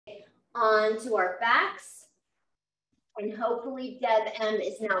onto our backs. And hopefully Deb M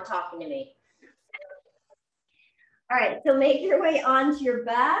is now talking to me. All right, so make your way onto your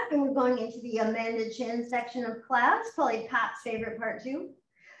back, and we're going into the Amanda Chin section of class, probably Pat's favorite part too.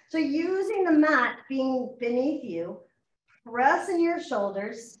 So using the mat being beneath you, press in your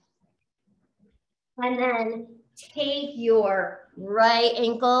shoulders, and then take your right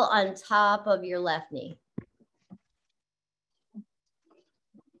ankle on top of your left knee.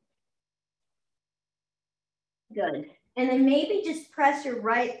 Good. And then maybe just press your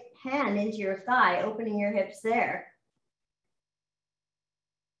right hand into your thigh, opening your hips there.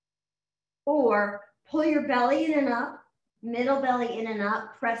 Or pull your belly in and up, middle belly in and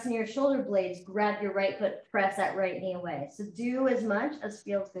up, pressing your shoulder blades, grab your right foot, press that right knee away. So do as much as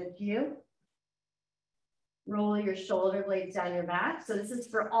feels good to you. Roll your shoulder blades down your back. So this is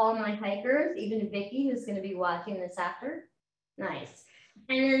for all my hikers, even Vicky, who's going to be watching this after. Nice.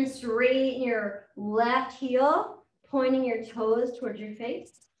 And then straighten your left heel, pointing your toes towards your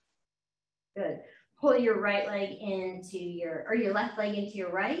face. Good. Pull your right leg into your left leg into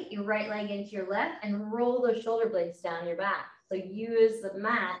your right leg into your left, and roll those shoulder blades down your back. So use the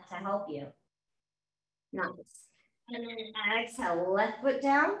mat to help you. Nice. And then exhale, left foot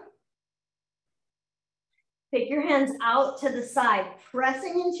down. Take your hands out to the side,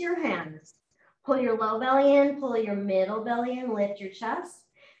 pressing into your hands. Pull your low belly in, pull your middle belly in, lift your chest,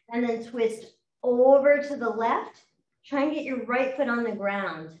 and then twist over to the left. Try and get your right foot on the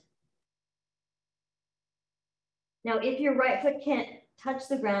ground. Now, if your right foot can't touch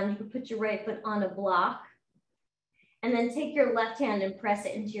the ground, you can put your right foot on a block, and then take your left hand and press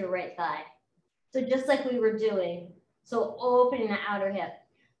it into your right thigh. So just like we were doing, so opening the outer hip.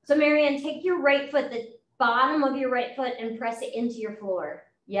 So Marianne, take your right foot, the bottom of your right foot, and press it into your floor.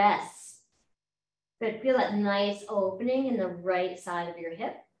 Yes. Good, feel that nice opening in the right side of your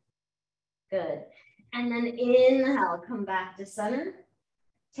hip. Good. And then inhale, come back to center.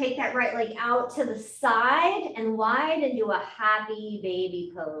 Take that right leg out to the side and wide and do a happy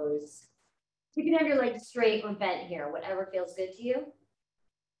baby pose. You can have your legs straight or bent here, whatever feels good to you.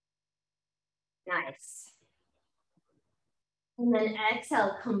 Nice. And then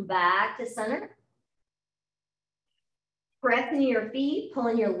exhale, come back to center. Press into your feet, pull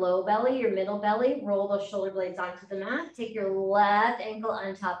in your low belly, your middle belly, roll those shoulder blades onto the mat. Take your left ankle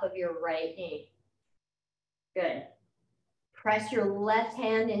on top of your right knee. Good. Press your left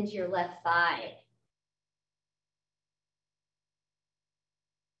hand into your left thigh.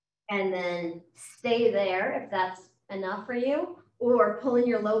 And then stay there if that's enough for you. Or pull in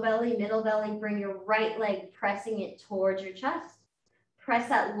your low belly, middle belly, bring your right leg, pressing it towards your chest. Press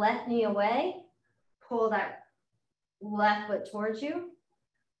that left knee away. Pull that left foot towards you.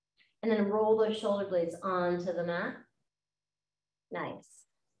 And then roll those shoulder blades onto the mat. Nice.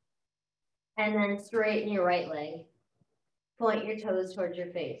 And then straighten your right leg. Point your toes towards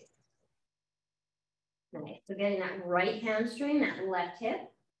your face. Nice. So getting that right hamstring, that left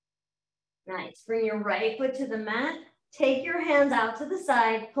hip. Nice. Bring your right foot to the mat. Take your hands out to the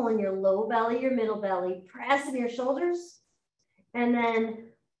side, pulling your low belly, your middle belly, press in your shoulders. And then,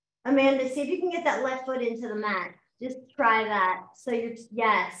 Amanda, see if you can get that left foot into the mat. Just try that. So you're,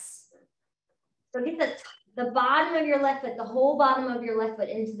 yes. So get the bottom of your left foot, the whole bottom of your left foot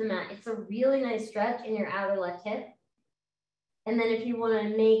into the mat. It's a really nice stretch in your outer left hip. And then if you want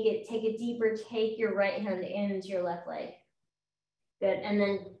to make it, take it deeper, take your right hand into your left leg. Good. And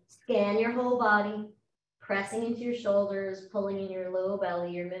then scan your whole body, pressing into your shoulders, pulling in your low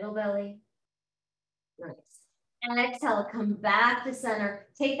belly, your middle belly. Nice. And exhale, come back to center.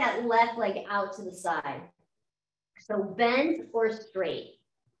 Take that left leg out to the side. So bent or straight.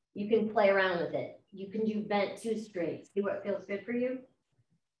 You can play around with it. You can do bent to straight. See what feels good for you?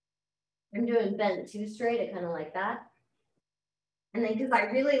 I'm doing bent to straight. I kind of like that. And then because I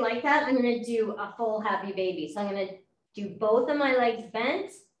really like that, I'm going to do a full happy baby. So I'm going to do both of my legs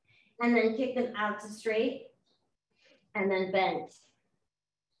bent and then kick them out to straight and then bent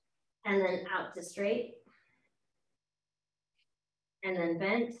and then out to straight and then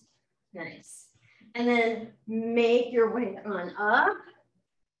bent. Nice. And then make your way on up.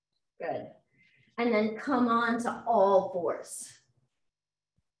 Good. And then come on to all fours.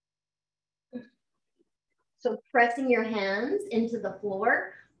 So pressing your hands into the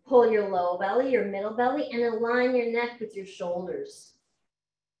floor, pull your low belly, your middle belly, and align your neck with your shoulders.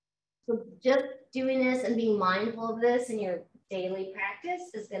 So just doing this and being mindful of this in your daily practice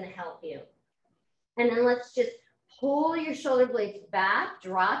is going to help you. And then let's just pull your shoulder blades back,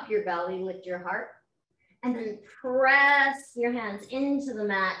 drop your belly, lift your heart, and then press your hands into the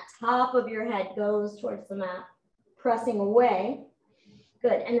mat. Top of your head goes towards the mat, pressing away.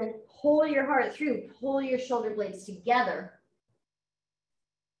 Good. And then pull your heart through, pull your shoulder blades together.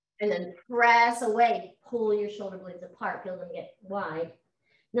 And then press away, pull your shoulder blades apart, feel them get wide.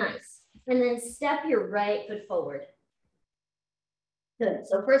 Nice. And then step your right foot forward. Good.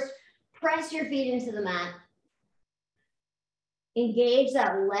 So first, press your feet into the mat. Engage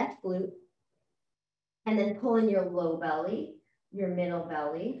that left glute. And then pull in your low belly, your middle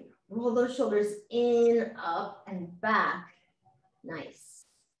belly. Roll those shoulders in, up, and back. Nice.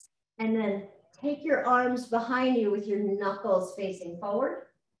 And then take your arms behind you with your knuckles facing forward.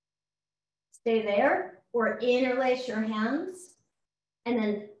 Stay there, or interlace your hands. And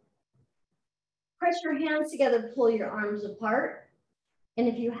then press your hands together, pull your arms apart. And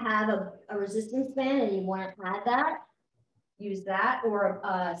if you have a resistance band and you want to add that, use that, or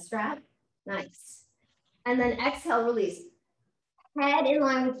a strap. Nice. And then exhale, release. Head in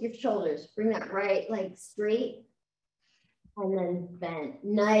line with your shoulders. Bring that right leg straight. And then bend.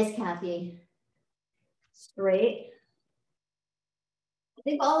 Nice, Kathy. Straight. I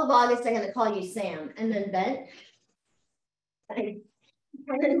think all of August I'm going to call you Sam. And then bend. And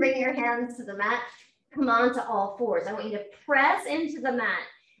then bring your hands to the mat. Come on to all fours. I want you to press into the mat.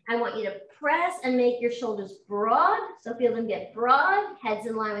 I want you to press and make your shoulders broad. So feel them get broad. Heads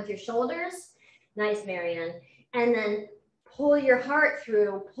in line with your shoulders. Nice, Marianne. And then pull your heart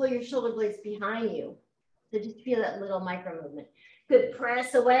through. Pull your shoulder blades behind you. So just feel that little micro movement. Good.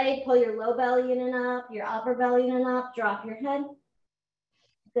 Press away. Pull your low belly in and up. Your upper belly in and up. Drop your head.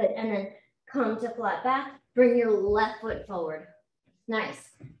 Good. And then come to flat back. Bring your left foot forward. Nice.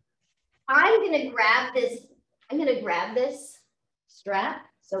 I'm going to grab this strap.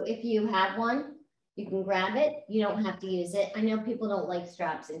 So if you have one, you can grab it. You don't have to use it. I know people don't like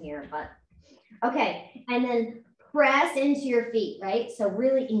straps in here, but okay. And then press into your feet, right? So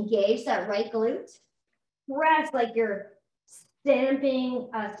really engage that right glute. Press like you're stamping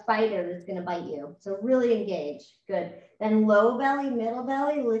a spider that's going to bite you. So really engage. Good. Then low belly, middle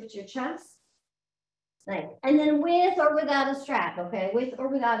belly, lift your chest. Nice. And then with or without a strap, okay? With or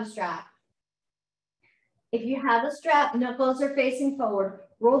without a strap. If you have a strap, knuckles are facing forward.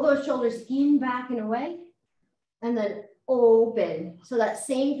 Roll those shoulders in, back, and away. And then open. So that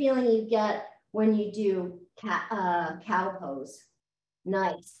same feeling you get when you do cow pose.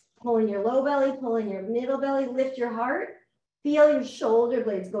 Nice. Pull in your low belly, pull in your middle belly, lift your heart. Feel your shoulder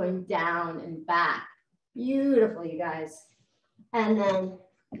blades going down and back. Beautiful, you guys. And then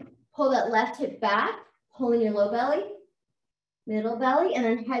pull that left hip back, pull in your low belly, middle belly, and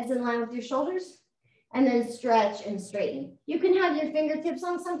then heads in line with your shoulders. And then stretch and straighten. You can have your fingertips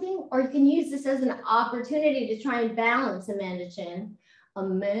on something, or you can use this as an opportunity to try and balance Amanda Chin.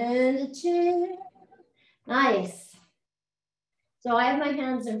 Amanda Chin. Nice. So I have my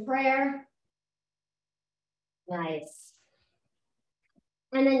hands in prayer. Nice.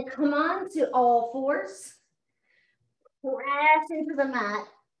 And then come on to all fours. Press into the mat.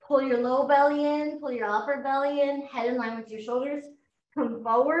 Pull your low belly in, pull your upper belly in, head in line with your shoulders. Come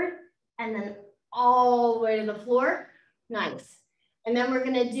forward, and then all the way to the floor. Nice. And then we're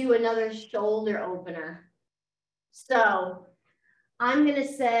going to do another shoulder opener. So I'm going to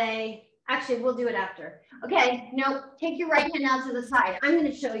say, actually, we'll do it after. Okay, no, take your right hand out to the side. I'm going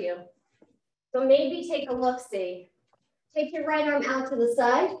to show you. So maybe take a look-see. Take your right arm out to the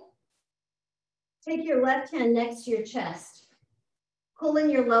side. Take your left hand next to your chest. Pull in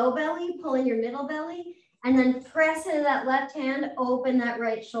your low belly, pull in your middle belly, and then press into that left hand, open that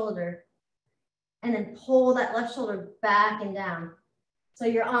right shoulder. And then pull that left shoulder back and down. So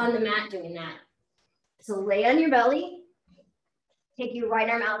you're on the mat doing that. So lay on your belly. Take your right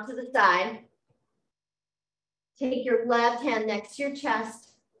arm out to the side. Take your left hand next to your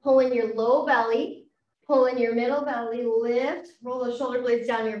chest. Pull in your low belly. Pull in your middle belly. Lift. Roll the shoulder blades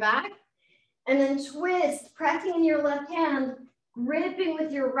down your back. And then twist, pressing in your left hand, gripping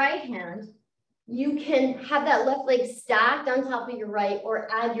with your right hand. You can have that left leg stacked on top of your right, or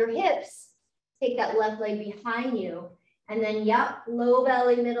add your hips. Take that left leg behind you. And then, yep, low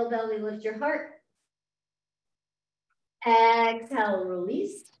belly, middle belly, lift your heart. Exhale,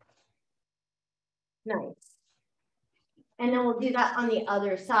 release. Nice. And then we'll do that on the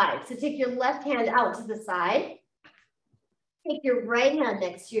other side. So take your left hand out to the side. Take your right hand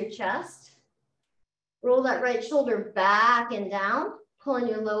next to your chest. Roll that right shoulder back and down. Pull in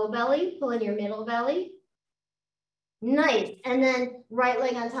your low belly, pull in your middle belly. Nice. And then right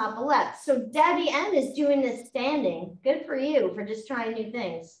leg on top of left. So Debbie M is doing this standing. Good for you for just trying new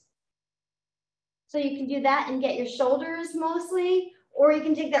things. So you can do that and get your shoulders mostly, or you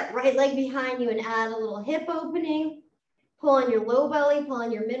can take that right leg behind you and add a little hip opening. Pull on your low belly, pull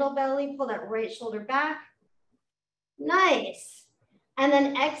on your middle belly, pull that right shoulder back. Nice. And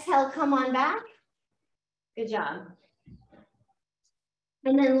then exhale, come on back. Good job.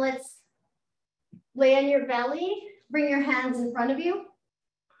 And then let's lay on your belly. Bring your hands in front of you.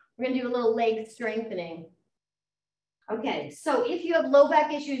 We're gonna do a little leg strengthening. Okay, so if you have low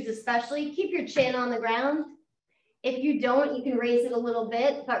back issues especially, keep your chin on the ground. If you don't, you can raise it a little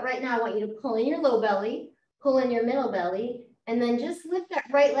bit, but right now I want you to pull in your low belly, pull in your middle belly, and then just lift that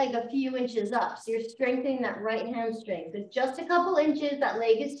right leg a few inches up. So you're strengthening that right hamstring. So just a couple inches, that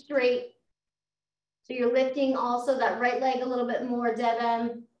leg is straight. So you're lifting also that right leg a little bit more, Deb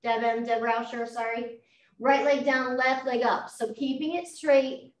Rauscher, sorry. Right leg down, left leg up. So keeping it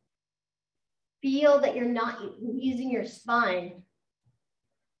straight. Feel that you're not using your spine.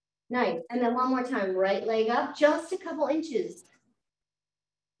 Nice. And then one more time, right leg up, just a couple inches.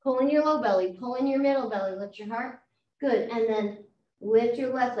 Pull in your low belly, pull in your middle belly, lift your heart. Good. And then lift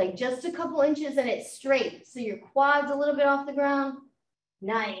your left leg just a couple inches and it's straight. So your quads a little bit off the ground.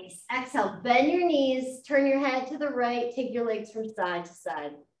 Nice. Exhale, bend your knees, turn your head to the right, take your legs from side to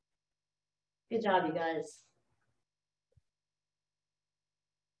side. Good job, you guys.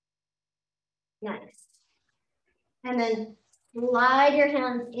 Nice. And then slide your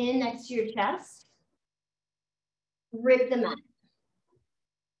hands in next to your chest. Rip the mat.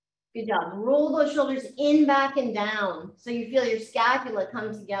 Good job. Roll those shoulders in, back, and down. So you feel your scapula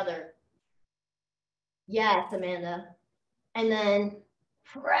come together. Yes, Amanda. And then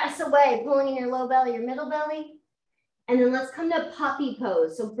press away, pulling in your low belly, your middle belly. And then let's come to puppy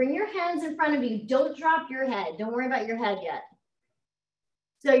pose. So bring your hands in front of you. Don't drop your head. Don't worry about your head yet.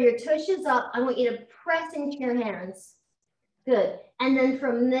 So your tush is up. I want you to press into your hands. Good. And then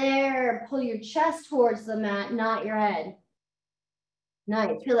from there, pull your chest towards the mat, not your head.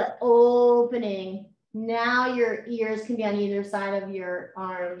 Nice. Feel that opening. Now your ears can be on either side of your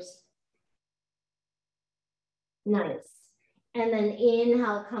arms. Nice. And then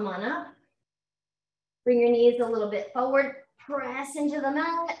inhale, come on up. Bring your knees a little bit forward. Press into the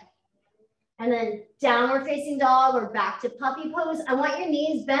mat. And then downward facing dog or back to puppy pose. I want your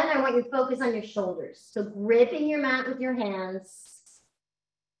knees bent. I want you to focus on your shoulders. So gripping your mat with your hands.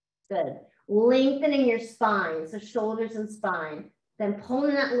 Good. Lengthening your spine. So shoulders and spine. Then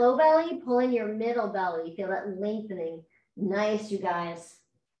pulling that low belly, pulling your middle belly. Feel that lengthening. Nice, you guys.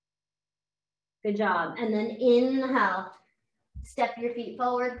 Good job. And then inhale. Step your feet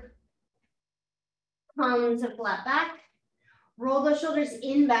forward. Come to flat back. Roll those shoulders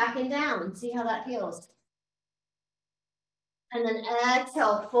in, back, and down. See how that feels. And then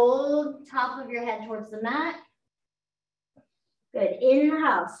exhale, fold top of your head towards the mat. Good.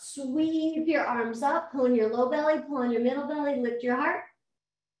 Inhale, sweep your arms up, pull in your low belly, pull in your middle belly, lift your heart.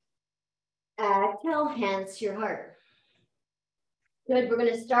 Exhale, hands to your heart. Good. We're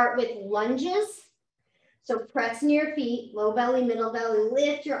going to start with lunges. So press near your feet, low belly, middle belly,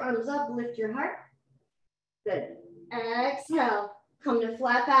 lift your arms up, lift your heart. Good. Exhale, come to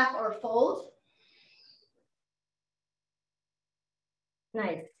flat back or fold.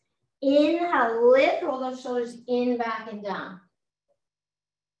 Nice. Inhale, lift, roll those shoulders in, back, and down.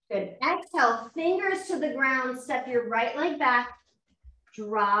 Good. Exhale, fingers to the ground, step your right leg back,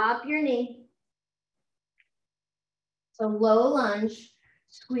 drop your knee. So low lunge,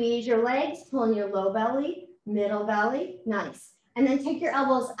 squeeze your legs, pull in your low belly, middle belly, nice. And then take your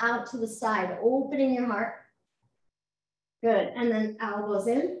elbows out to the side, opening your heart. Good, and then elbows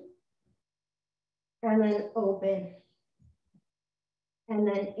in, and then open. And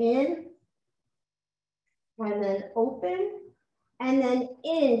then in, and then open, and then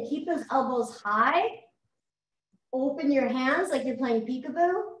in. Keep those elbows high. Open your hands like you're playing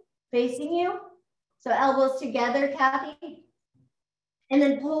peekaboo, facing you. So elbows together, Kathy. And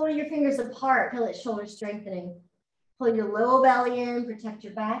then pull your fingers apart, feel it shoulder strengthening. Pull your low belly in, protect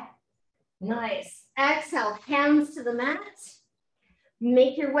your back. Nice. Exhale, hands to the mat.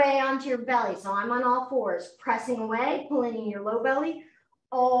 Make your way onto your belly. So I'm on all fours, pressing away, pulling in your low belly,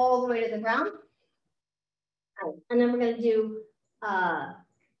 all the way to the ground. And then we're going to do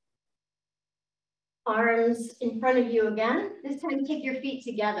arms in front of you again. This time, take your feet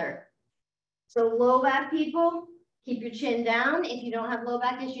together. So low back people, keep your chin down. If you don't have low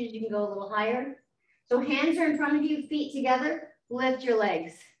back issues, you can go a little higher. So hands are in front of you, feet together, lift your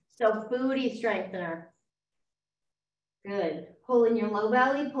legs. So booty strengthener. Good. Pull in your low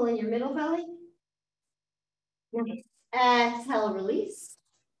belly, pull in your middle belly. Nice. Exhale, release.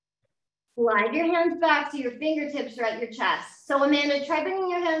 Slide your hands back so your fingertips are at your chest. So Amanda, try bringing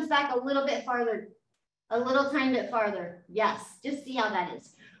your hands back a little bit farther, a little tiny bit farther. Yes, just see how that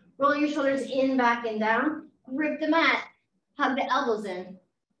is. Roll your shoulders in, back, and down. Grip the mat. Hug the elbows in.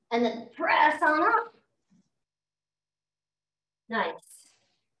 And then press on up. Nice.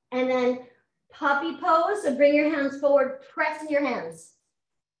 And then puppy pose, so bring your hands forward, press in your hands.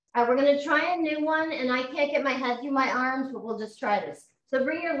 All right, we're gonna try a new one, and I can't get my head through my arms, but we'll just try this. So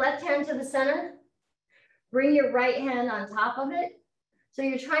bring your left hand to the center, bring your right hand on top of it. So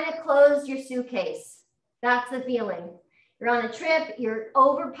you're trying to close your suitcase. That's the feeling. You're on a trip, you're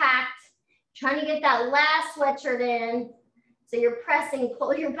overpacked, trying to get that last sweatshirt in. So you're pressing,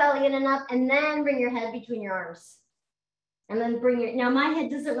 pull your belly in and up, and then bring your head between your arms. And then bring your, now my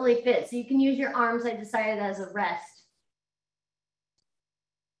head doesn't really fit, so you can use your arms, I decided, as a rest.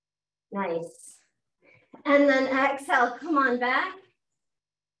 Nice. And then exhale, come on back.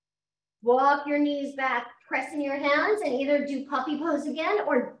 Walk your knees back, pressing your hands, and either do puppy pose again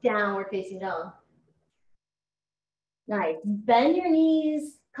or downward facing dog. Nice. Bend your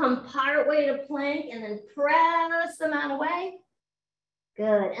knees, come part way to plank, and then press them out away.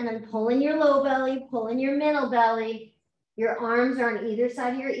 Good. And then pull in your low belly, pull in your middle belly. Your arms are on either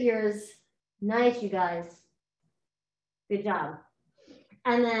side of your ears. Nice, you guys. Good job.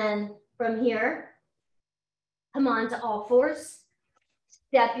 And then from here, come on to all fours.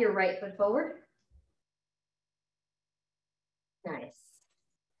 Step your right foot forward. Nice.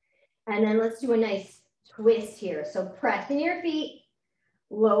 And then let's do a nice twist here. So press in your feet,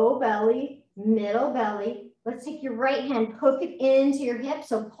 low belly, middle belly. Let's take your right hand, hook it into your hip.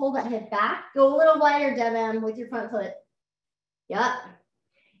 So pull that hip back. Go a little wider, Deb, with your front foot. Yep.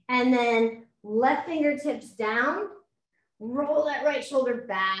 And then left fingertips down. Roll that right shoulder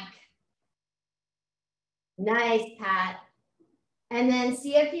back. Nice, Pat. And then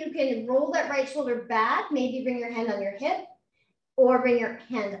see if you can roll that right shoulder back. Maybe bring your hand on your hip or bring your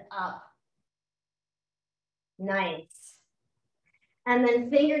hand up. Nice. And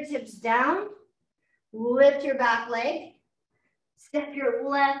then fingertips down. Lift your back leg. Step your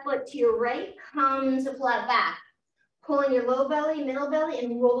left foot to your right. Come to flat back. Pull in your low belly, middle belly,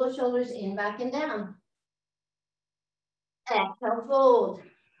 and roll those shoulders in, back, and down. Exhale, fold.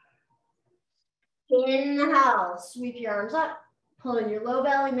 Inhale, sweep your arms up. Pull in your low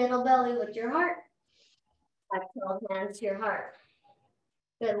belly, middle belly, lift your heart. Exhale, hands to your heart.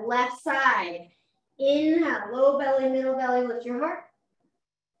 Good, left side. Inhale, low belly, middle belly, lift your heart.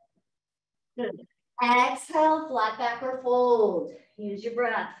 Good. Exhale, flat back or fold. Use your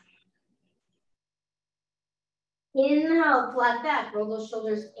breath. Inhale, flat back. Roll those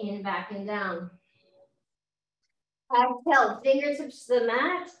shoulders in, back, and down. Exhale, fingertips to the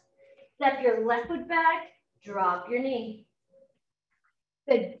mat. Step your left foot back. Drop your knee.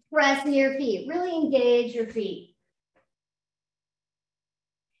 Good. Press in your feet. Really engage your feet.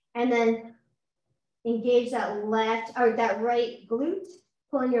 And then engage that left or that right glute.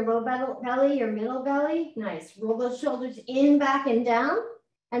 Pull in your low belly, your middle belly. Nice. Roll those shoulders in, back, and down.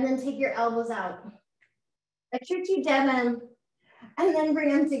 And then take your elbows out. Extra two, Devin. And then bring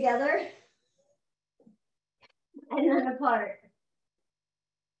them together. And then apart.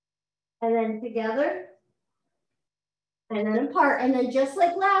 And then together. And then apart. And then just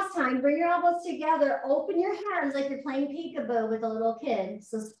like last time, bring your elbows together. Open your hands like you're playing peekaboo with a little kid.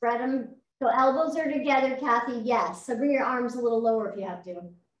 So spread them. So elbows are together, Kathy. Yes. So bring your arms a little lower if you have to.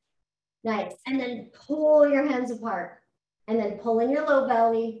 Nice. And then pull your hands apart. And then pull in your low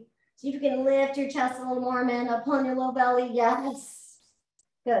belly. See if you can lift your chest a little more, Amanda. Pull in your low belly. Yes.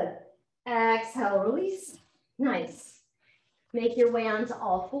 Good. Exhale, release. Nice. Make your way onto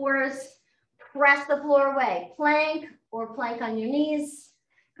all fours. Press the floor away. Plank or plank on your knees.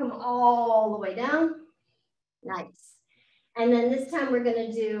 Come all the way down. Nice. And then this time we're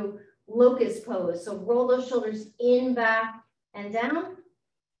going to do locust pose. So roll those shoulders in, back, and down.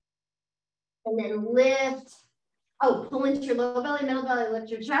 And then lift. Oh, pull into your low belly, middle belly,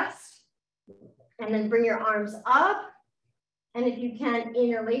 lift your chest. And then bring your arms up. And if you can,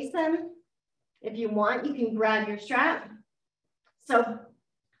 interlace them. If you want, you can grab your strap. So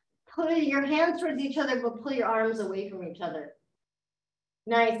put your hands towards each other, but pull your arms away from each other.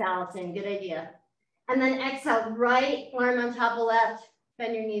 Nice, Allison. Good idea. And then exhale, right arm on top of left.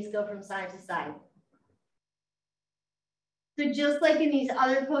 Bend your knees, go from side to side. So just like in these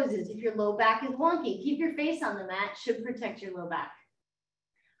other poses, if your low back is wonky, keep your face on the mat, should protect your low back.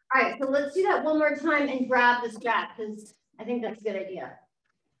 All right, so let's do that one more time and grab the strap because I think that's a good idea.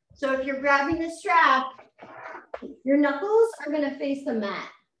 So if you're grabbing the strap, your knuckles are going to face the mat.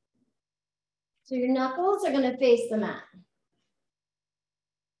 So your knuckles are going to face the mat.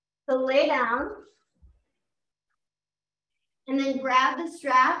 So lay down and then grab the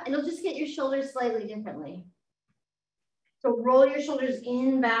strap. It'll just get your shoulders slightly differently. So roll your shoulders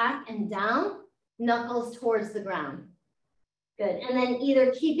in, back, and down, knuckles towards the ground. Good. And then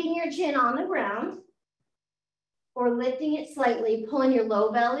either keeping your chin on the ground or lifting it slightly, pulling your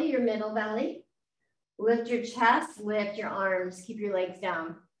low belly, your middle belly. Lift your chest, lift your arms, keep your legs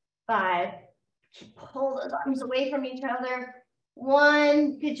down. 5, pull those arms away from each other.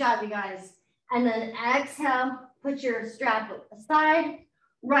 1, good job, you guys. And then exhale, put your strap aside,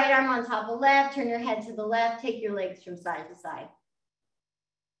 right arm on top of left, turn your head to the left, take your legs from side to side.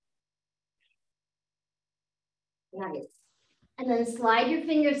 Nice. And then slide your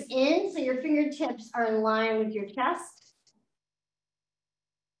fingers in so your fingertips are in line with your chest.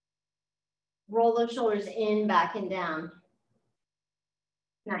 Roll those shoulders in, back and down.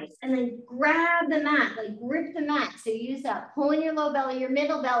 Nice. And then grab the mat, like grip the mat. So use that, pulling your low belly, your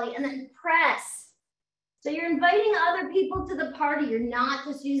middle belly, and then press. So you're inviting other people to the party. You're not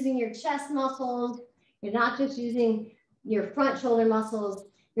just using your chest muscles. You're not just using your front shoulder muscles.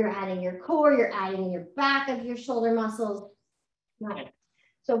 You're adding your core. You're adding your back of your shoulder muscles. Nice.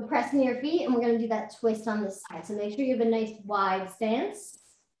 So pressing your feet, and we're going to do that twist on this side. So make sure you have a nice wide stance.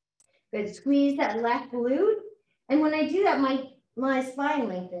 Good. Squeeze that left glute. And when I do that, my spine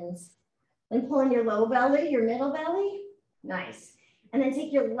lengthens. Then pulling your low belly, your middle belly. Nice. And then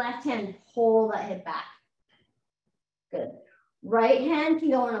take your left hand, pull that hip back. Good. Right hand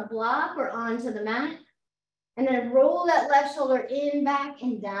can go on a block or onto the mat. And then roll that left shoulder in, back,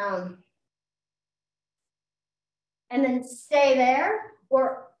 and down. And then stay there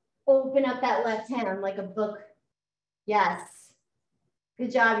or open up that left hand like a book. Yes.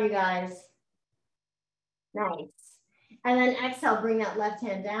 Good job, you guys. Nice. And then exhale, bring that left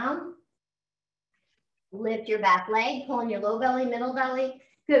hand down. Lift your back leg, pulling your low belly, middle belly.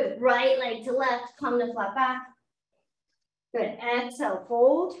 Good. Right leg to left, come to flat back. Good. Exhale,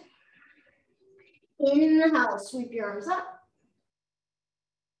 fold. Inhale, sweep your arms up.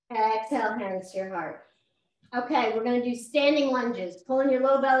 Exhale, hands to your heart. Okay, we're going to do standing lunges. Pulling your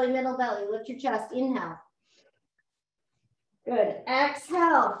low belly, middle belly. Lift your chest. Inhale. Good.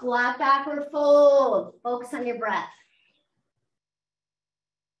 Exhale, flat back or fold. Focus on your breath.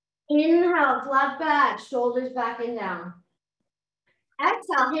 Inhale, flat back, shoulders back and down.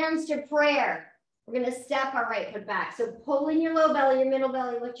 Exhale, hands to prayer. We're going to step our right foot back. So pulling your low belly, your middle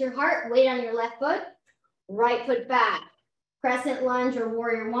belly, lift your heart, weight on your left foot, right foot back. Crescent lunge or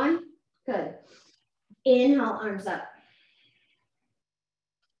warrior 1. Good. Inhale, arms up.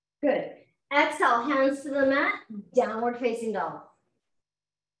 Good. Exhale, hands to the mat, downward facing dog.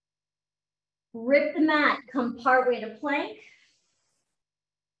 Rip the mat, come part way to plank.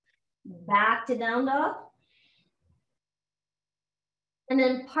 Back to down dog. And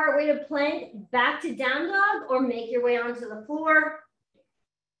then part way to plank, back to down dog, or make your way onto the floor.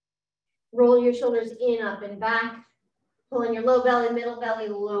 Roll your shoulders in, up, and back. Pulling your low belly, middle belly,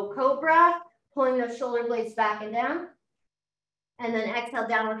 low cobra. Pulling those shoulder blades back and down. And then exhale,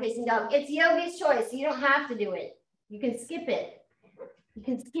 downward facing dog. It's yogi's choice. You don't have to do it. You can skip it. You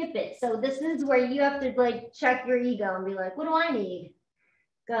can skip it. So this is where you have to like check your ego and be like, what do I need?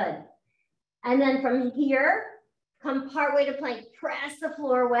 Good. And then from here, come part way to plank. Press the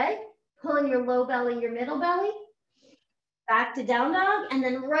floor away. Pulling your low belly, your middle belly. Back to down dog. And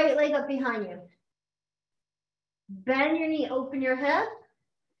then right leg up behind you. Bend your knee, open your hip.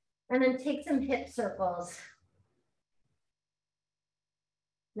 And then take some hip circles.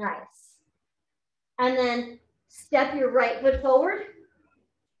 Nice. And then step your right foot forward.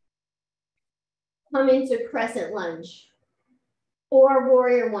 Come into crescent lunge. Or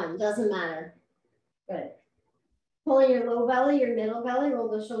warrior 1, doesn't matter. Good. Pulling your low belly, your middle belly, roll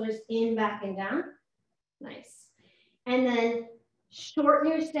those shoulders in, back, and down. Nice. And then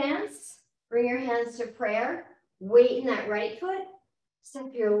shorten your stance. Bring your hands to prayer. Weight in that right foot.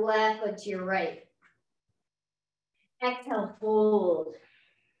 Step your left foot to your right. Exhale, fold.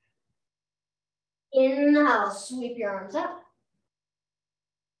 Inhale, sweep your arms up.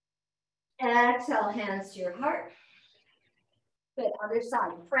 Exhale, hands to your heart. Good, other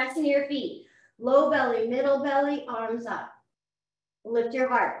side. Press into your feet. Low belly, middle belly, arms up. Lift your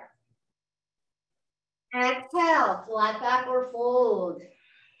heart. Exhale, flat back or fold.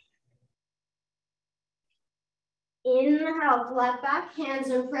 Inhale, flat back, hands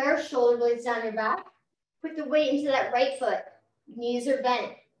in prayer, shoulder blades down your back. Put the weight into that right foot. Knees are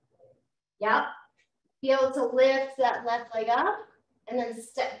bent. Yep. Be able to lift that left leg up and then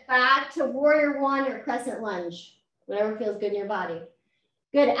step back to warrior 1 or crescent lunge. Whatever feels good in your body.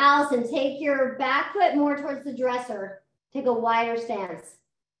 Good, Allison, take your back foot more towards the dresser. Take a wider stance.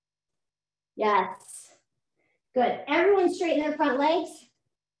 Yes. Good. Everyone straighten their front legs.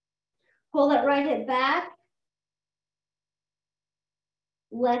 Pull that right hip back.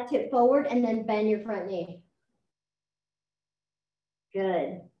 Left hip forward and then bend your front knee.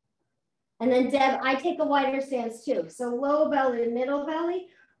 Good. And then Deb, I take a wider stance too. So low belly, middle belly,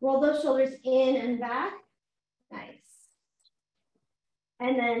 roll those shoulders in and back. Nice.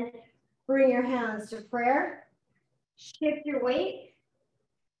 And then bring your hands to prayer. Shift your weight.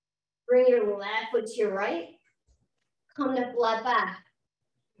 Bring your left foot to your right. Come to flat back.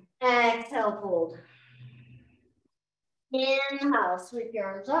 Exhale, fold. Inhale, sweep your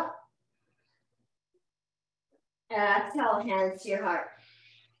arms up. Exhale, hands to your heart.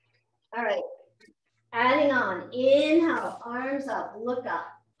 All right. Adding on. Inhale, arms up, look up.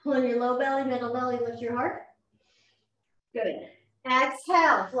 Pull in your low belly, middle belly, lift your heart. Good.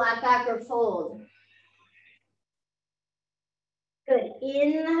 Exhale, flat back or fold. Good.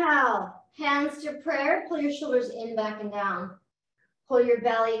 Inhale, hands to prayer. Pull your shoulders in, back, and down. Pull your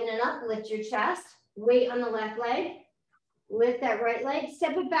belly in and up, lift your chest. Weight on the left leg. Lift that right leg.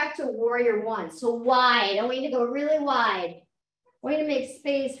 Step it back to warrior one. So wide. I want you to go really wide. I want you to make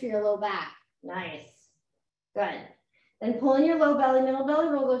space for your low back. Nice. Good. Then pull in your low belly, middle belly,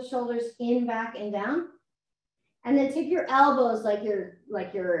 roll those shoulders in, back, and down. And then take your elbows like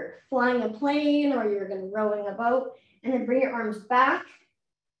you're flying a plane or you're going to rowing a boat. And then bring your arms back.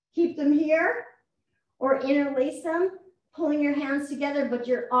 Keep them here or interlace them, pulling your hands together, but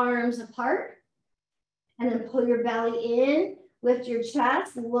your arms apart. And then pull your belly in, lift your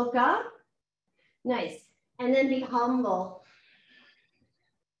chest, look up. Nice. And then be humble.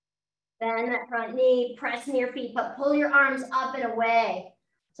 Bend that front knee, press in your feet, but pull your arms up and away.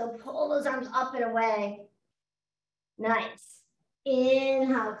 So pull those arms up and away. Nice.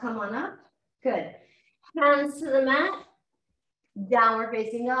 Inhale, come on up. Good. Hands to the mat. Downward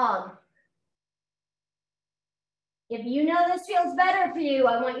facing dog. If you know this feels better for you,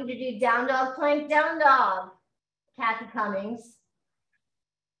 I want you to do down dog, plank, down dog. Kathy Cummings.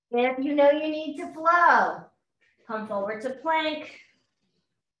 If you know you need to flow, come forward to plank.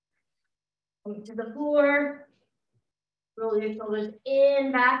 Come to the floor. Roll your shoulders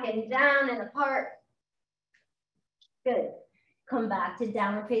in, back, and down and apart. Good. Come back to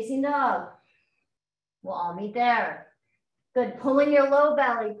downward facing dog. We'll all meet there. Good. Pull in your low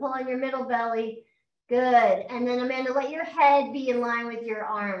belly, pull in your middle belly. Good. And then Amanda, let your head be in line with your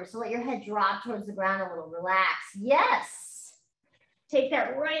arms. So let your head drop towards the ground a little. Relax. Yes. Take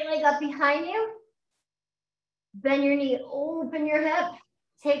that right leg up behind you. Bend your knee, open your hip.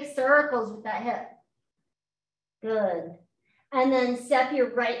 Take circles with that hip. Good. And then step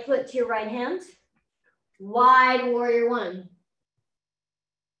your right foot to your right hand. Wide warrior one.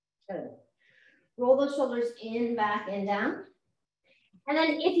 Good. Roll those shoulders in, back, and down. And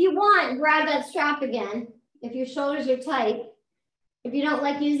then if you want, grab that strap again. If your shoulders are tight, if you don't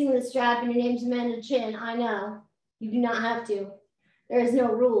like using the strap and your name's Amanda Chin, I know. You do not have to. There is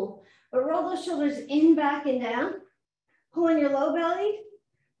no rule. But roll those shoulders in, back, and down. Pull in your low belly.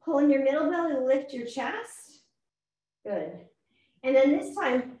 Pull in your middle belly. Lift your chest. Good. And then this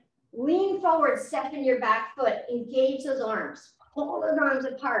time, lean forward, step in your back foot. Engage those arms. Pull those arms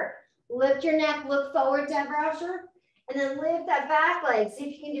apart. Lift your neck, look forward, Deb Rauscher. And then lift that back leg. See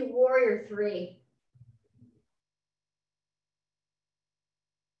if you can do warrior three.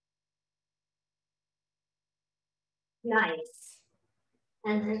 Nice.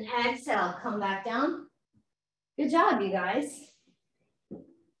 And then exhale, come back down. Good job, you guys.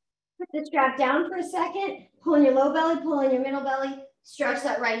 Put the strap down for a second. Pull in your low belly, pull in your middle belly. Stretch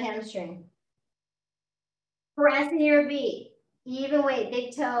that right hamstring. Press in your V. Even weight,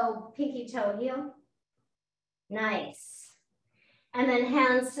 big toe, pinky toe, heel. Nice. And then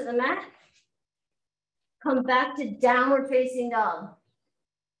hands to the mat. Come back to downward facing dog.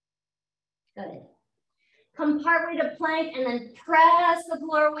 Good. Come partway to plank and then press the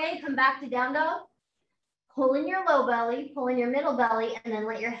floor away. Come back to down dog. Pull in your low belly, pull in your middle belly, and then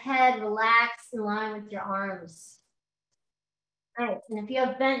let your head relax in line with your arms. Nice. And if you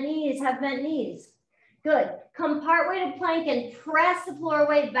have bent knees, have bent knees. Good. Come partway to plank and press the floor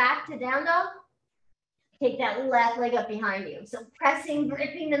away back to down dog. Take that left leg up behind you. So pressing,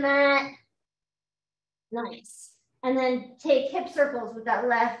 gripping the mat. Nice. And then take hip circles with that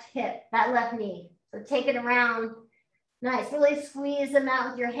left hip, that left knee. So take it around. Nice. Really squeeze them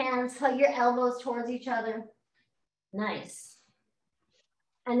out with your hands. Hug your elbows towards each other. Nice.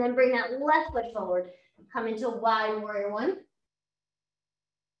 And then bring that left foot forward. Come into wide warrior one.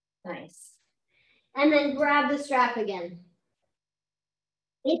 Nice. And then grab the strap again.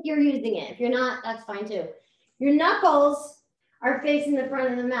 If you're using it. If you're not, that's fine too. Your knuckles are facing the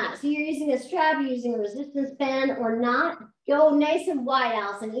front of the mat. So you're using a strap, you're using a resistance band or not. Go nice and wide,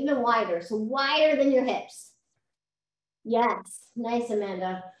 Allison, even wider. So wider than your hips. Yes, nice,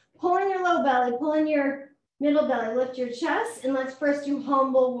 Amanda. Pull in your low belly, pull in your middle belly, lift your chest, and let's first do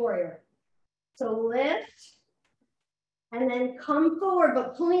humble warrior. So lift and then come forward,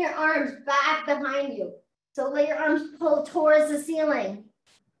 but pulling your arms back behind you. So let your arms pull towards the ceiling.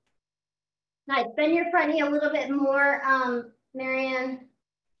 Nice, bend your front knee a little bit more, Marianne.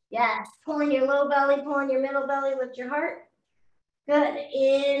 Yes, pulling your low belly, pulling your middle belly, lift your heart. Good,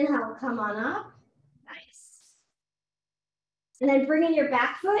 inhale, come on up. Nice. And then bring in your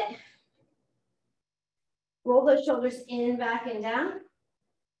back foot. Roll those shoulders in, back, and down.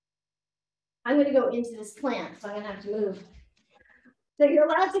 I'm gonna go into this plant, so I'm gonna have to move. So you're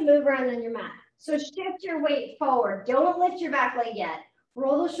allowed to move around on your mat. So shift your weight forward. Don't lift your back leg yet.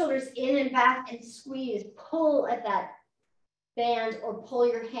 Roll those shoulders in and back and squeeze. Pull at that band or pull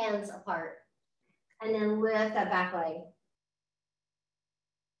your hands apart. And then lift that back leg.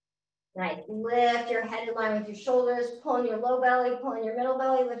 Nice. Lift your head in line with your shoulders. Pulling your low belly, pulling your middle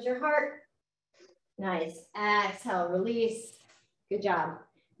belly. Lift your heart. Nice. Exhale, release. Good job.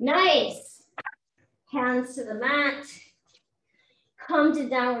 Nice. Hands to the mat. Come to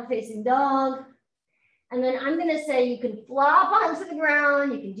downward facing dog. And then I'm gonna say you can flop onto the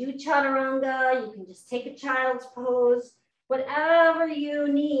ground, you can do chaturanga, you can just take a child's pose, whatever you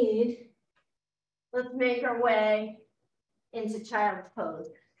need. Let's make our way into child's pose.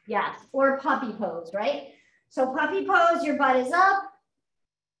 Yes, or puppy pose, right? So puppy pose, your butt is up.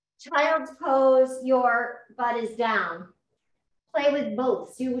 Child's pose, your butt is down. Play with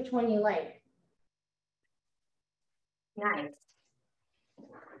both, see which one you like. Nice.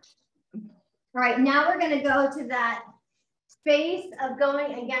 All right, now we're gonna go to that space of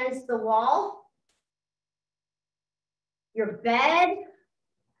going against the wall, your bed,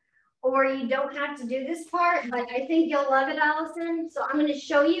 or you don't have to do this part, but I think you'll love it, Allison. So I'm gonna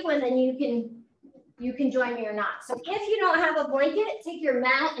show you and then you can join me or not. So if you don't have a blanket, take your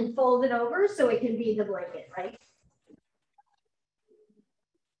mat and fold it over so it can be the blanket, right?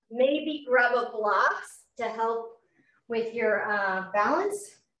 Maybe grab a block to help with your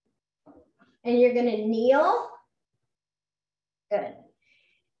balance. And you're gonna kneel. Good.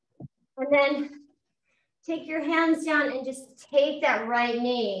 And then take your hands down and just take that right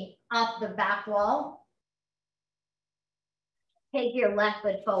knee off the back wall. Take your left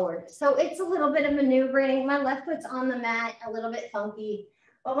foot forward. So it's a little bit of maneuvering. My left foot's on the mat, a little bit funky.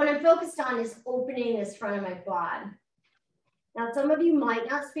 But what I'm focused on is opening this front of my quad. Now, some of you might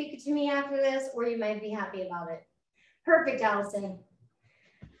not speak to me after this, or you might be happy about it. Perfect, Allison.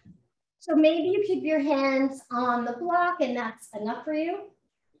 So maybe you keep your hands on the block and that's enough for you.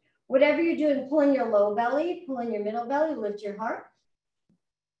 Whatever you're doing, pulling your low belly, pulling your middle belly, lift your heart.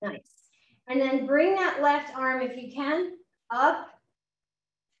 Nice. And then bring that left arm, if you can, up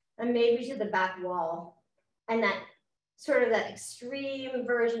and maybe to the back wall. And that sort of that extreme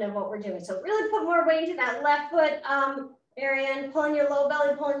version of what we're doing. So really put more weight into that left foot, Marianne, pulling your low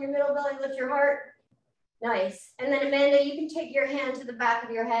belly, pulling your middle belly, lift your heart. Nice. And then Amanda, you can take your hand to the back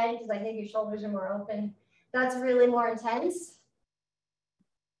of your head because I think your shoulders are more open. That's really more intense.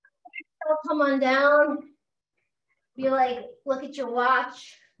 So come on down. Be like, look at your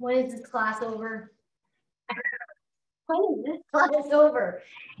watch. When is this class over? When is this class over?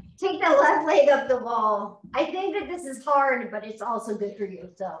 Take that left leg up the wall. I think that this is hard, but it's also good for you.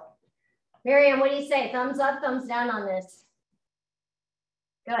 So, Marianne, what do you say? Thumbs up, thumbs down on this.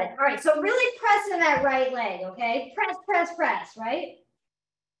 Good. All right. So really press in that right leg, okay? Press, press, press, right?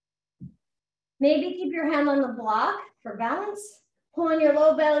 Maybe keep your hand on the block for balance. Pulling your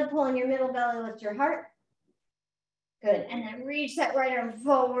low belly, pulling your middle belly, lift your heart. Good. And then reach that right arm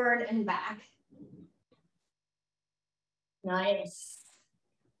forward and back. Nice.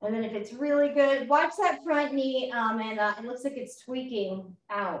 And then if it's really good, watch that front knee, and it looks like it's tweaking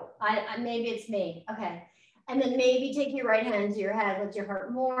out. Maybe it's me. Okay. And then maybe take your right hand to your head, lift your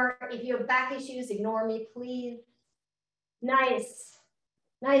heart more. If you have back issues, ignore me, please. Nice.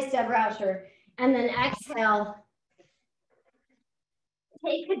 Nice, Deb Rauscher. And then exhale.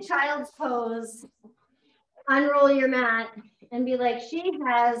 Take a child's pose. Unroll your mat and be like, she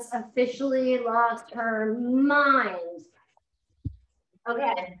has officially lost her mind.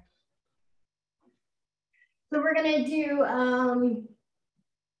 Okay. So we're going to do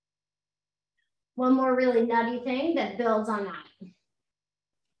one more really nutty thing that builds on that.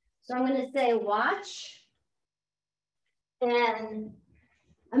 So I'm going to say watch. And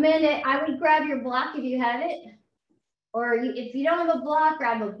Amanda, I would grab your block if you have it. Or if you don't have a block,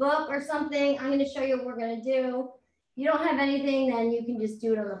 grab a book or something. I'm going to show you what we're going to do. If you don't have anything, then you can just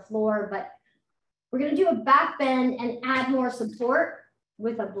do it on the floor. But we're going to do a back bend and add more support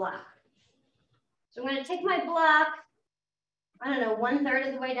with a block. So I'm going to take my block, I don't know, 1/3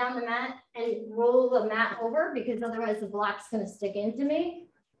 of the way down the mat and roll the mat over because otherwise the block's going to stick into me.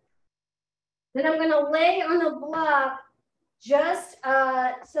 Then I'm gonna lay on the block just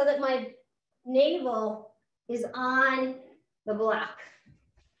so that my navel is on the block.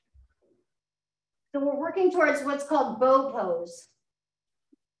 So we're working towards what's called bow pose.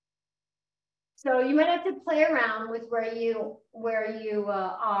 So you might have to play around with where you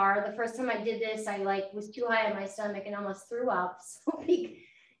are. The first time I did this, I was too high on my stomach and almost threw up.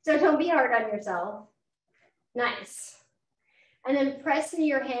 So don't be hard on yourself. Nice. And then press into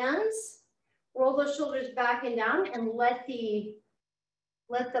your hands, roll those shoulders back and down, and let the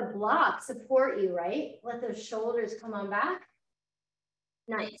block support you, right? Let those shoulders come on back.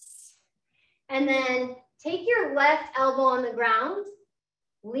 Nice. And then take your left elbow on the ground,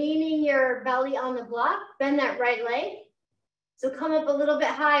 leaning your belly on the block, bend that right leg. So come up a little bit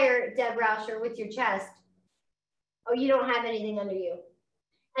higher, Deb Rauscher, with your chest. Oh, you don't have anything under you.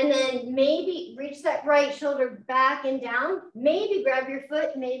 And then maybe reach that right shoulder back and down. Maybe grab your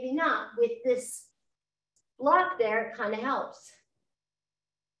foot, maybe not. With this block there, it kind of helps.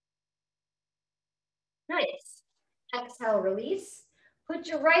 Nice. Exhale, release. Put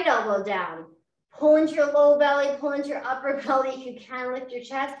your right elbow down. Pull into your low belly, pull into your upper belly. If you can, lift your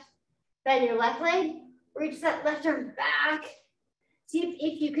chest. Bend your left leg. Reach that left arm back. See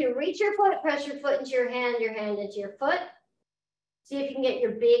if you can reach your foot, press your foot into your hand into your foot. See if you can get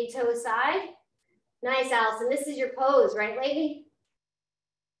your big toe side. Nice, Allison. This is your pose, right, lady?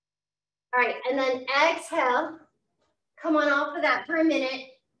 All right, and then exhale. Come on off of that for a minute.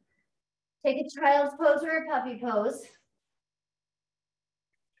 Take a child's pose or a puppy pose.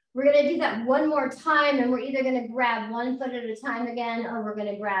 We're gonna do that one more time, and we're either gonna grab one foot at a time again, or we're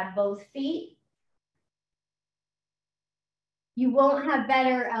gonna grab both feet. You won't have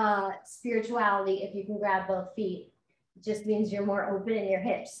better spirituality if you can grab both feet. It just means you're more open in your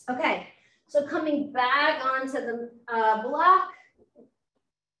hips. Okay, so coming back onto the block,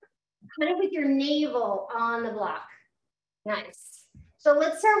 kind of with your navel on the block. Nice. So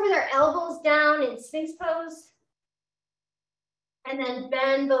let's start with our elbows down in Sphinx pose. And then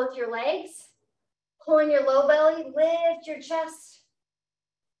bend both your legs. Pull in your low belly, lift your chest.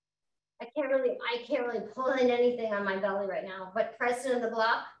 I can't really pull in anything on my belly right now, but press into the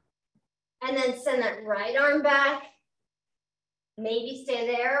block. And then send that right arm back. Maybe stay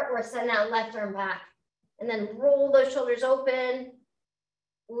there or send that left arm back. And then roll those shoulders open.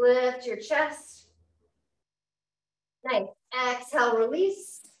 Lift your chest. Nice. Exhale,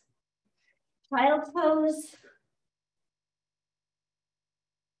 release. Child's pose.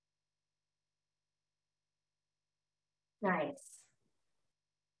 Nice.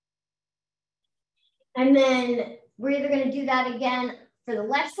 And then we're either going to do that again for the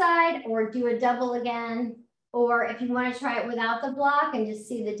left side or do a double again. Or if you want to try it without the block and just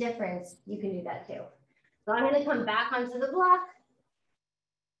see the difference, you can do that too. So I'm going to come back onto the block.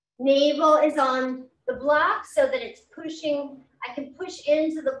 Navel is on the block so that it's pushing. I can push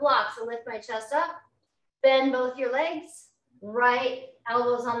into the block. So lift my chest up, bend both your legs, right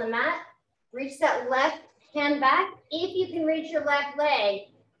elbows on the mat. Reach that left hand back. If you can reach your left leg,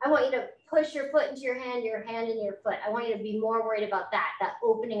 I want you to push your foot into your hand into your foot. I want you to be more worried about that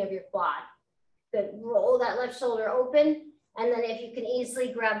opening of your quad. Good, roll that left shoulder open. And then if you can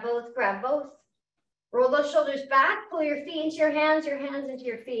easily grab both, grab both. Roll those shoulders back, pull your feet into your hands into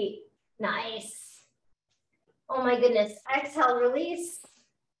your feet. Nice. Oh my goodness, exhale, release.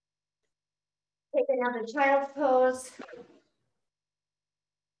 Take another child's pose.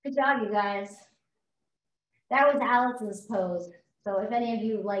 Good job, you guys. That was Allison's pose. So if any of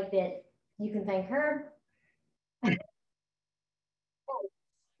you liked it, you can thank her. If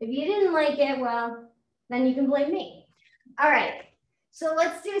you didn't like it, well, then you can blame me. All right, so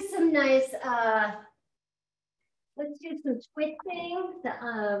let's do some nice, let's do some twisting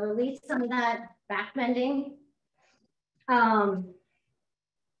to release some of that back bending. I'm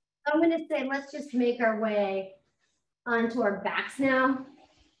gonna say, let's just make our way onto our backs now.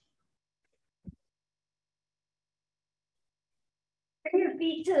 Bring your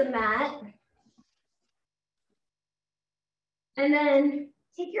feet to the mat. And then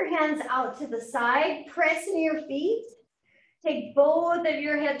take your hands out to the side, press in your feet. Take both of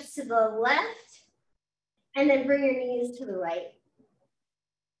your hips to the left, and then bring your knees to the right.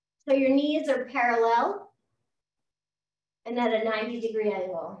 So your knees are parallel and at a 90-degree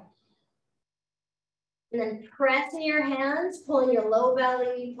angle. And then press in your hands, pull in your low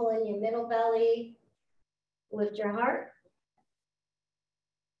belly, pull in your middle belly, lift your heart.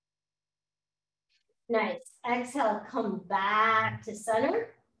 Nice. Exhale, come back to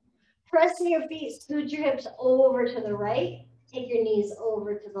center. Press in your feet, scoot your hips over to the right. Take your knees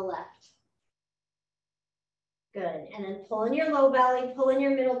over to the left. Good. And then pull in your low belly, pull in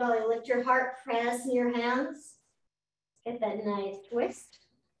your middle belly, lift your heart, press in your hands. Get that nice twist.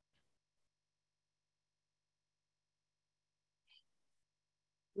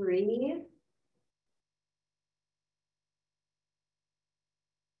 Breathe.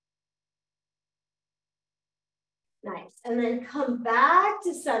 Nice. And then come back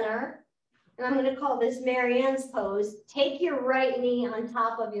to center. And I'm going to call this Marianne's pose. Take your right knee on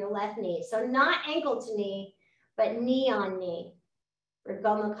top of your left knee. So not ankle to knee, but knee on knee. Or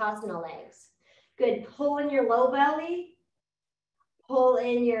Gomukhasana legs. Good. Pull in your low belly. Pull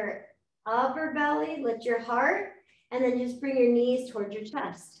in your upper belly. Lift your heart. And then just bring your knees towards your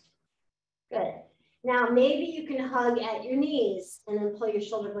chest. Good. Now, maybe you can hug at your knees and then pull your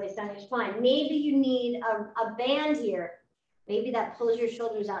shoulder blades down your spine. Maybe you need a band here. Maybe that pulls your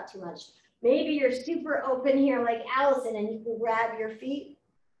shoulders out too much. Maybe you're super open here like Allison and you can grab your feet.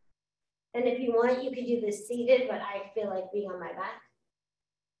 And if you want, you could do this seated, but I feel like being on my back.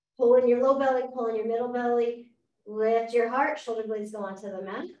 Pull in your low belly, pull in your middle belly. Lift your heart, shoulder blades go onto the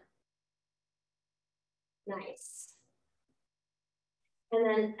mat. Nice. And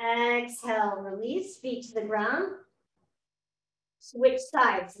then exhale, release, feet to the ground. Switch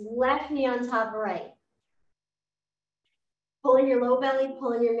sides, left knee on top of right. Pull in your low belly,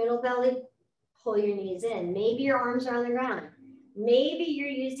 pull in your middle belly, pull your knees in. Maybe your arms are on the ground. Maybe you're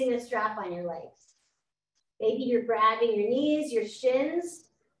using a strap on your legs. Maybe you're grabbing your knees, your shins,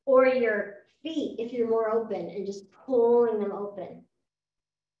 or your feet if you're more open and just pulling them open.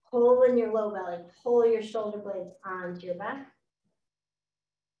 Pull in your low belly, pull your shoulder blades onto your back.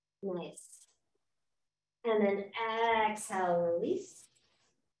 Nice. And then exhale, release.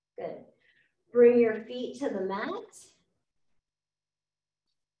 Good. Bring your feet to the mat.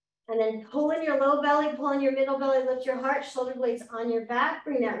 And then pull in your low belly, pull in your middle belly, lift your heart, shoulder blades on your back.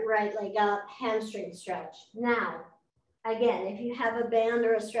 Bring that right leg up, hamstring stretch. Now, again, if you have a band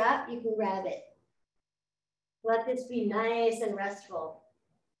or a strap, you can grab it. Let this be nice and restful.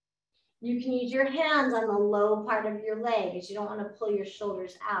 You can use your hands on the low part of your leg as you don't want to pull your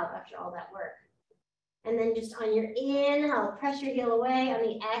shoulders out after all that work. And then just on your inhale, press your heel away. On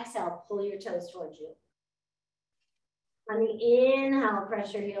the exhale, pull your toes towards you. On the inhale,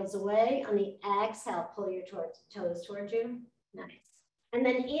 press your heels away. On the exhale, pull your toes towards you. Nice. And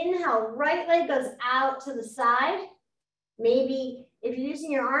then inhale, right leg goes out to the side. Maybe if you're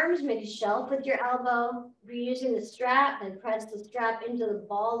using your arms, maybe shelf with your elbow. If you're using the strap, then press the strap into the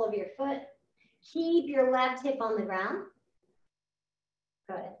ball of your foot. Keep your left hip on the ground.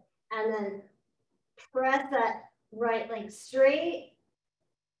 Good. And then press that right leg straight.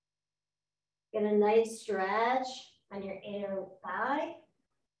 Get a nice stretch on your inner thigh.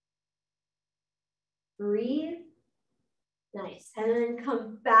 Breathe. Nice. And then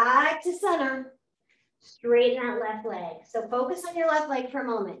come back to center. Straighten that left leg. So focus on your left leg for a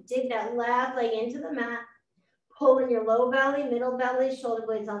moment. Dig that left leg into the mat. Pull in your low belly, middle belly, shoulder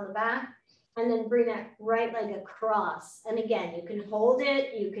blades on the back. And then bring that right leg across. And again, you can hold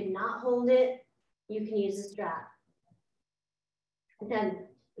it. You can not hold it. You can use a strap. And then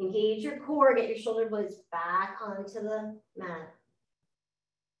engage your core. Get your shoulder blades back onto the mat.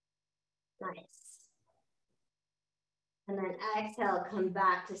 Nice. And then exhale, come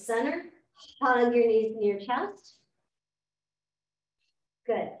back to center. Hug your knees in your chest.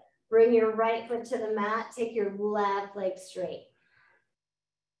 Good. Bring your right foot to the mat. Take your left leg straight.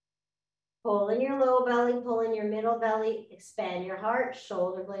 Pull in your low belly, pull in your middle belly. Expand your heart,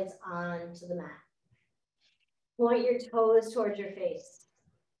 shoulder blades onto the mat. Point your toes towards your face.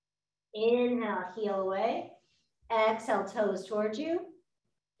 Inhale, heel away. Exhale, toes towards you.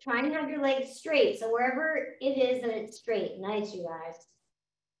 Try and have your legs straight. So wherever it is that it's straight. Nice, you guys.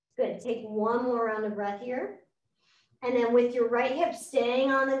 Good. Take one more round of breath here. And then with your right hip staying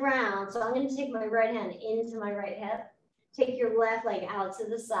on the ground. So I'm going to take my right hand into my right hip. Take your left leg out to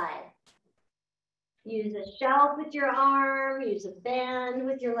the side. Use a shelf with your arm. Use a band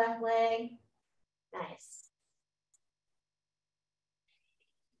with your left leg. Nice.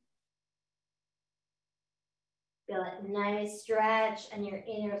 Feel that nice stretch on your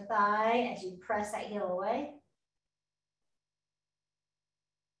inner thigh as you press that heel away.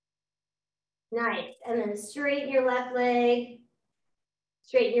 Nice. And then straighten your left leg.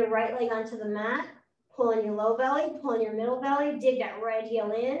 Straighten your right leg onto the mat. Pull in your low belly. Pull in your middle belly. Dig that right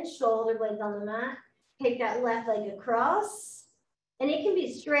heel in. Shoulder blades on the mat. Take that left leg across. And it can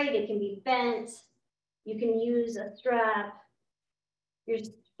be straight. It can be bent. You can use a strap. You're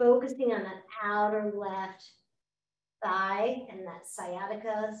just focusing on that outer left thigh and that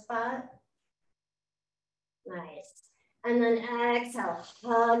sciatica spot. Nice. And then exhale,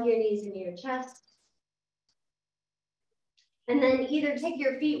 hug your knees into your chest. And then either take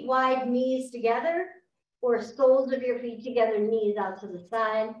your feet wide, knees together, or soles of your feet together, knees out to the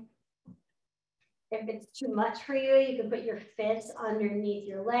side. If it's too much for you, you can put your fists underneath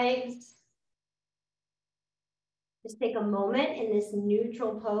your legs. Just take a moment in this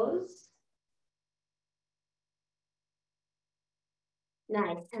neutral pose.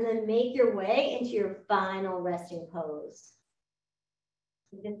 Nice, and then make your way into your final resting pose.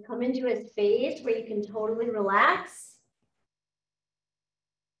 Just come into a space where you can totally relax.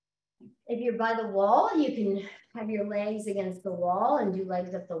 If you're by the wall, you can have your legs against the wall and do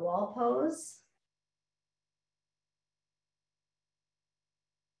legs up the wall pose.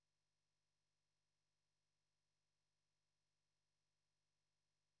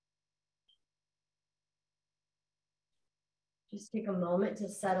 Just take a moment to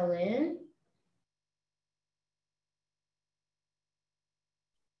settle in.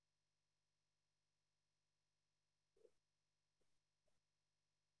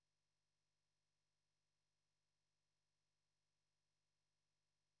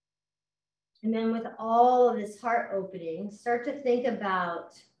 And then with all of this heart opening, start to think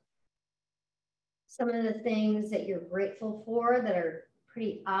about some of the things that you're grateful for that are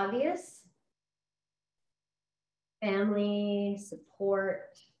pretty obvious. Family,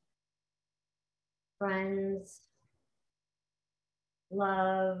 support, friends,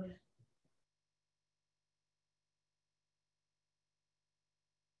 love.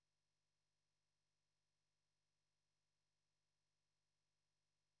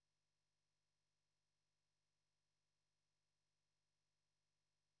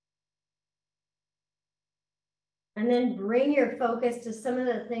 And then bring your focus to some of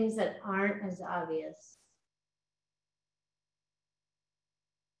the things that aren't as obvious.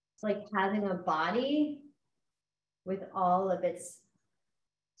 It's like having a body with all of its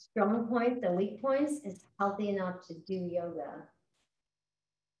strong points and weak points is healthy enough to do yoga.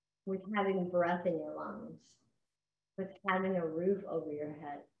 With having breath in your lungs, with having a roof over your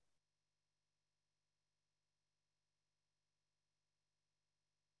head.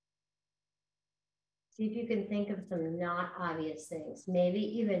 See if you can think of some not obvious things, maybe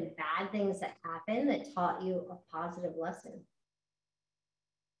even bad things that happened that taught you a positive lesson.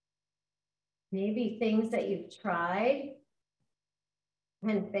 Maybe things that you've tried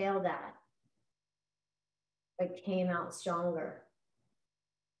and failed at, but came out stronger.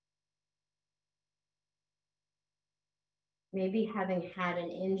 Maybe having had an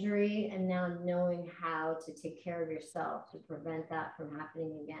injury and now knowing how to take care of yourself to prevent that from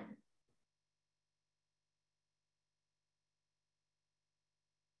happening again.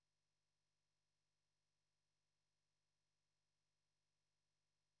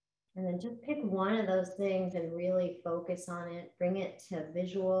 And then just pick one of those things and really focus on it. Bring it to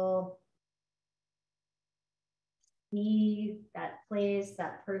visual. See that place,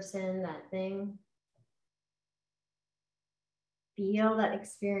 that person, that thing. Feel that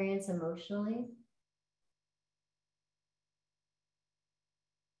experience emotionally.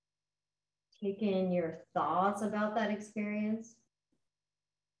 Take in your thoughts about that experience.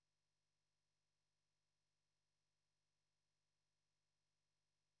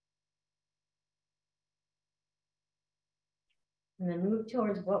 And then move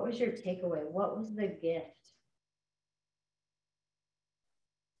towards what was your takeaway? What was the gift?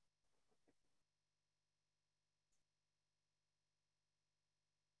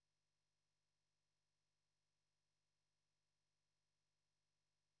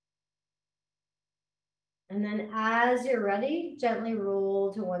 And then as you're ready, gently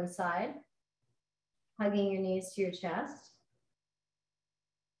roll to one side, hugging your knees to your chest.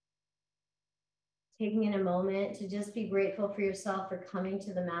 Taking in a moment to just be grateful for yourself for coming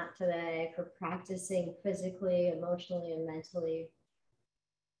to the mat today, for practicing physically, emotionally, and mentally.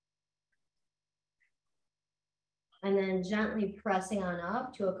 And then gently pressing on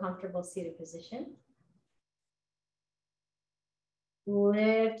up to a comfortable seated position.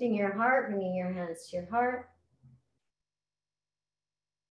 Lifting your heart, bringing your hands to your heart.